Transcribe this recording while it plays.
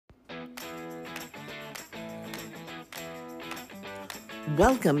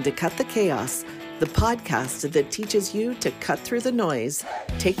Welcome to Cut the Chaos, the podcast that teaches you to cut through the noise,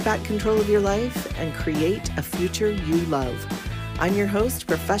 take back control of your life, and create a future you love. I'm your host,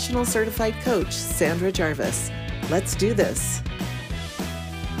 professional certified coach, Sandra Jarvis. Let's do this.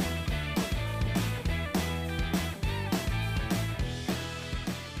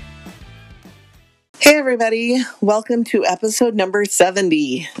 Hey everybody, welcome to episode number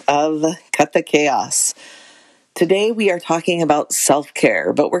 70 of Cut the Chaos. Today we are talking about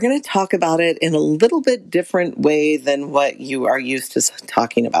self-care, but we're going to talk about it in a little bit different way than what you are used to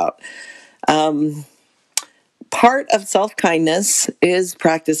talking about. Part of self-kindness is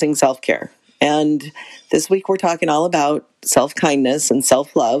practicing self-care. And this week we're talking all about self-kindness and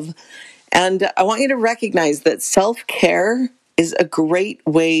self-love. And I want you to recognize that self-care is a great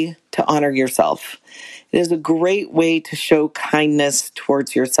way to honor yourself. It is a great way to show kindness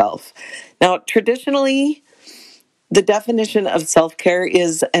towards yourself. Now, traditionally, the definition of self-care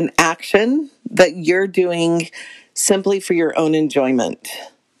is an action that you're doing simply for your own enjoyment.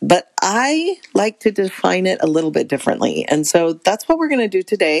 But I like to define it a little bit differently. And so that's what we're going to do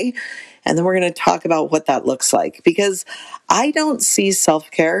today. And then we're going to talk about what that looks like. Because I don't see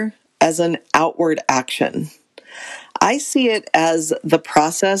self-care as an outward action. I see it as the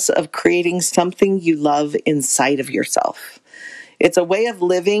process of creating something you love inside of yourself. It's a way of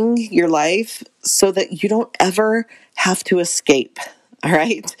living your life so that you don't ever have to escape, all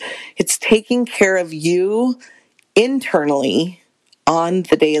right? It's taking care of you internally on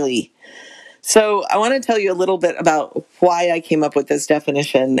the daily. So I want to tell you a little bit about why I came up with this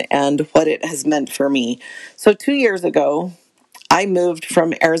definition and what it has meant for me. So 2 years ago, I moved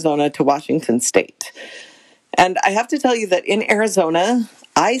from Arizona to Washington State. And I have to tell you that in Arizona,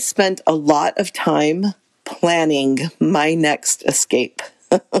 I spent a lot of time planning my next escape.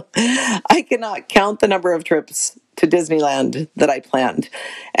 I cannot count the number of trips to Disneyland that I planned.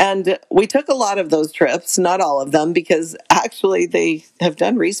 And we took a lot of those trips, not all of them, because actually they have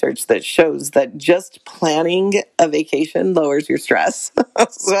done research that shows that just planning a vacation lowers your stress.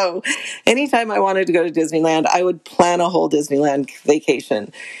 So anytime I wanted to go to Disneyland, I would plan a whole Disneyland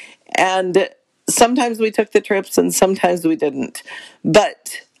vacation. And sometimes we took the trips and sometimes we didn't.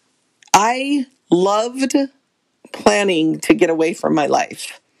 But I loved planning to get away from my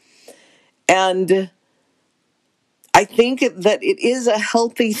life. And I think that it is a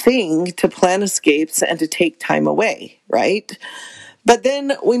healthy thing to plan escapes and to take time away, right? But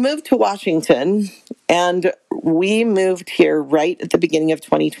then we moved to Washington, and we moved here right at the beginning of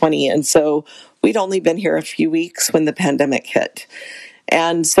 2020. And so we'd only been here a few weeks when the pandemic hit.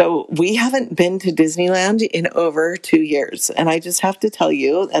 And so we haven't been to Disneyland in over 2 years. And I just have to tell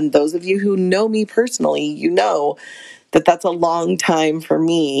you, and those of you who know me personally, you know that that's a long time for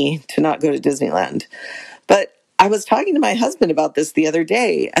me to not go to Disneyland. But I was talking to my husband about this the other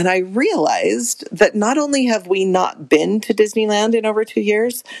day, and I realized that not only have we not been to Disneyland in over 2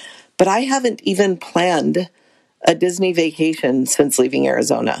 years, but I haven't even planned a Disney vacation since leaving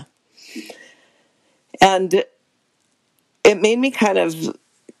Arizona. And it made me kind of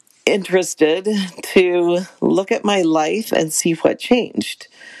interested to look at my life and see what changed.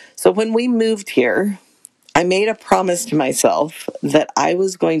 So when we moved here, I made a promise to myself that I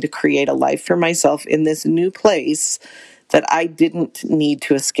was going to create a life for myself in this new place that I didn't need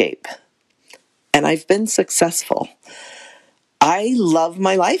to escape. And I've been successful. I love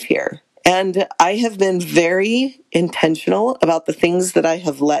my life here. And I have been very intentional about the things that I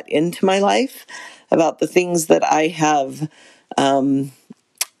have let into my life, about the things that I have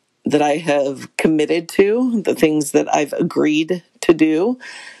committed to, the things that I've agreed to do.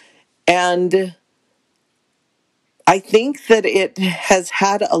 And I think that it has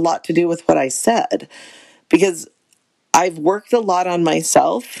had a lot to do with what I said, because I've worked a lot on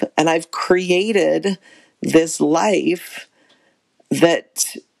myself and I've created this life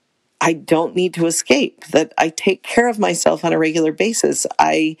that I don't need to escape, that I take care of myself on a regular basis.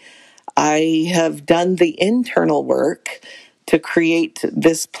 I have done the internal work to create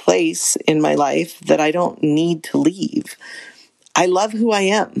this place in my life that I don't need to leave. I love who I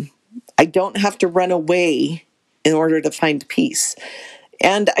am. I don't have to run away in order to find peace.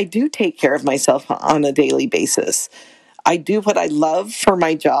 And I do take care of myself on a daily basis. I do what I love for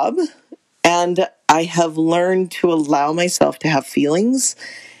my job, and I have learned to allow myself to have feelings,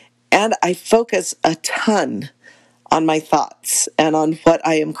 and I focus a ton on my thoughts and on what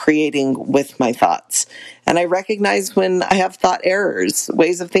I am creating with my thoughts. And I recognize when I have thought errors,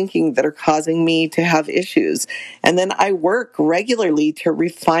 ways of thinking that are causing me to have issues. And then I work regularly to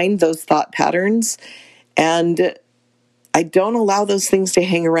refine those thought patterns, and I don't allow those things to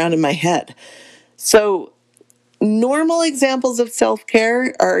hang around in my head. So normal examples of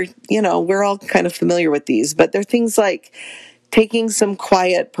self-care are, we're all kind of familiar with these, but they're things like taking some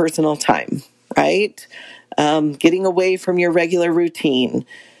quiet personal time, right? Getting away from your regular routine,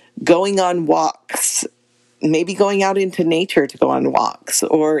 going on walks, maybe going out into nature to go on walks,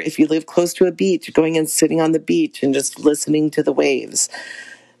 or if you live close to a beach, going and sitting on the beach and just listening to the waves,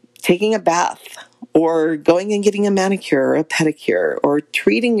 taking a bath, or going and getting a manicure or a pedicure, or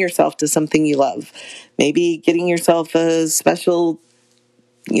treating yourself to something you love. Maybe getting yourself a special,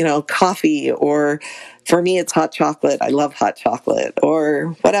 coffee, or for me, it's hot chocolate. I love hot chocolate,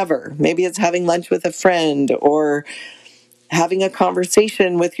 or whatever. Maybe it's having lunch with a friend, or having a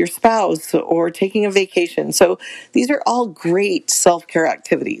conversation with your spouse, or taking a vacation. So these are all great self-care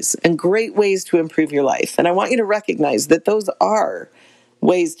activities and great ways to improve your life. And I want you to recognize that those are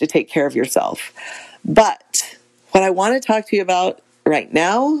ways to take care of yourself. But what I want to talk to you about right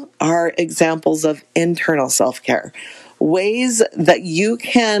now are examples of internal self-care, ways that you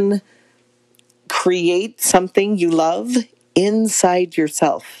can create something you love inside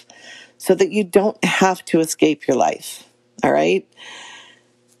yourself so that you don't have to escape your life. All right?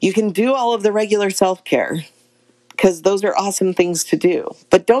 You can do all of the regular self-care because those are awesome things to do,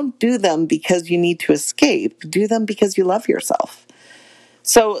 but don't do them because you need to escape. Do them because you love yourself.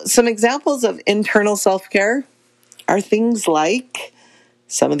 So some examples of internal self-care are things like,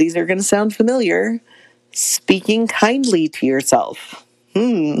 some of these are going to sound familiar, speaking kindly to yourself.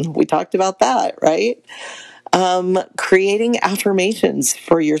 We talked about that, right? Creating affirmations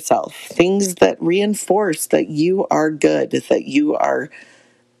for yourself, things that reinforce that you are good, that you are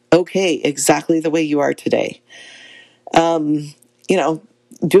okay exactly the way you are today.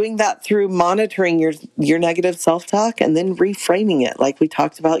 Doing that through monitoring your negative self-talk and then reframing it like we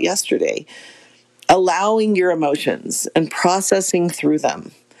talked about yesterday. Allowing your emotions and processing through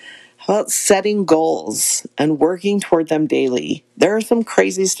them. How about setting goals and working toward them daily? There are some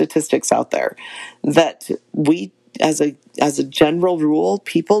crazy statistics out there that we, as a general rule,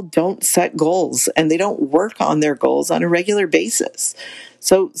 people don't set goals and they don't work on their goals on a regular basis.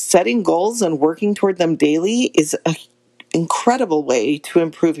 So setting goals and working toward them daily is an incredible way to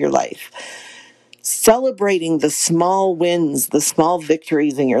improve your life. Celebrating the small wins, the small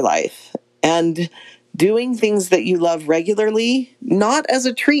victories in your life, and doing things that you love regularly, not as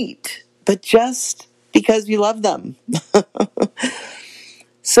a treat, but just because you love them.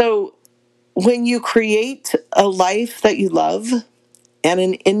 So when you create a life that you love and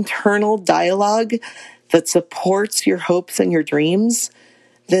an internal dialogue that supports your hopes and your dreams,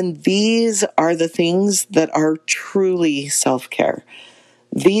 then these are the things that are truly self-care.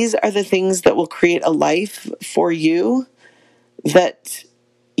 These are the things that will create a life for you that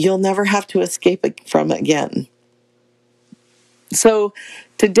you'll never have to escape from again. So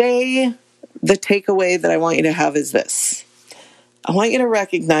today, the takeaway that I want you to have is this. I want you to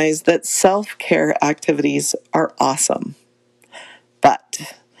recognize that self-care activities are awesome,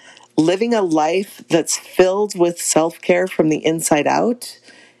 but living a life that's filled with self-care from the inside out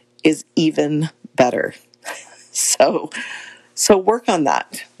is even better. So work on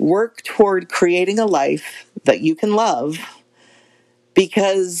that. Work toward creating a life that you can love,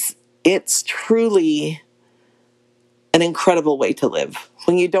 because it's truly an incredible way to live.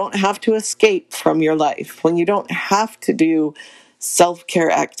 When you don't have to escape from your life, when you don't have to do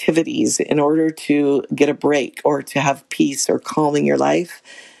self-care activities in order to get a break or to have peace or calm in your life,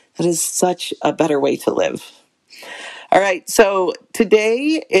 that is such a better way to live. All right, so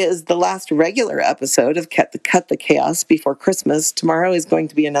today is the last regular episode of Cut the Chaos before Christmas. Tomorrow is going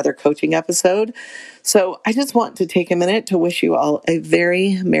to be another coaching episode. So I just want to take a minute to wish you all a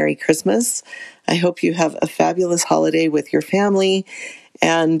very Merry Christmas. I hope you have a fabulous holiday with your family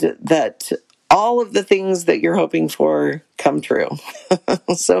and that all of the things that you're hoping for come true.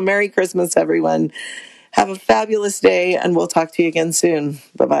 So Merry Christmas, everyone. Have a fabulous day, and we'll talk to you again soon.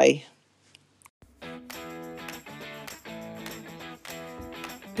 Bye-bye.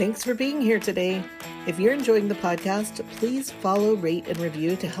 Thanks for being here today. If you're enjoying the podcast, please follow, rate, and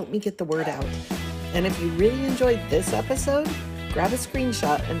review to help me get the word out. And if you really enjoyed this episode, grab a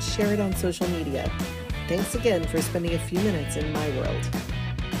screenshot and share it on social media. Thanks again for spending a few minutes in my world.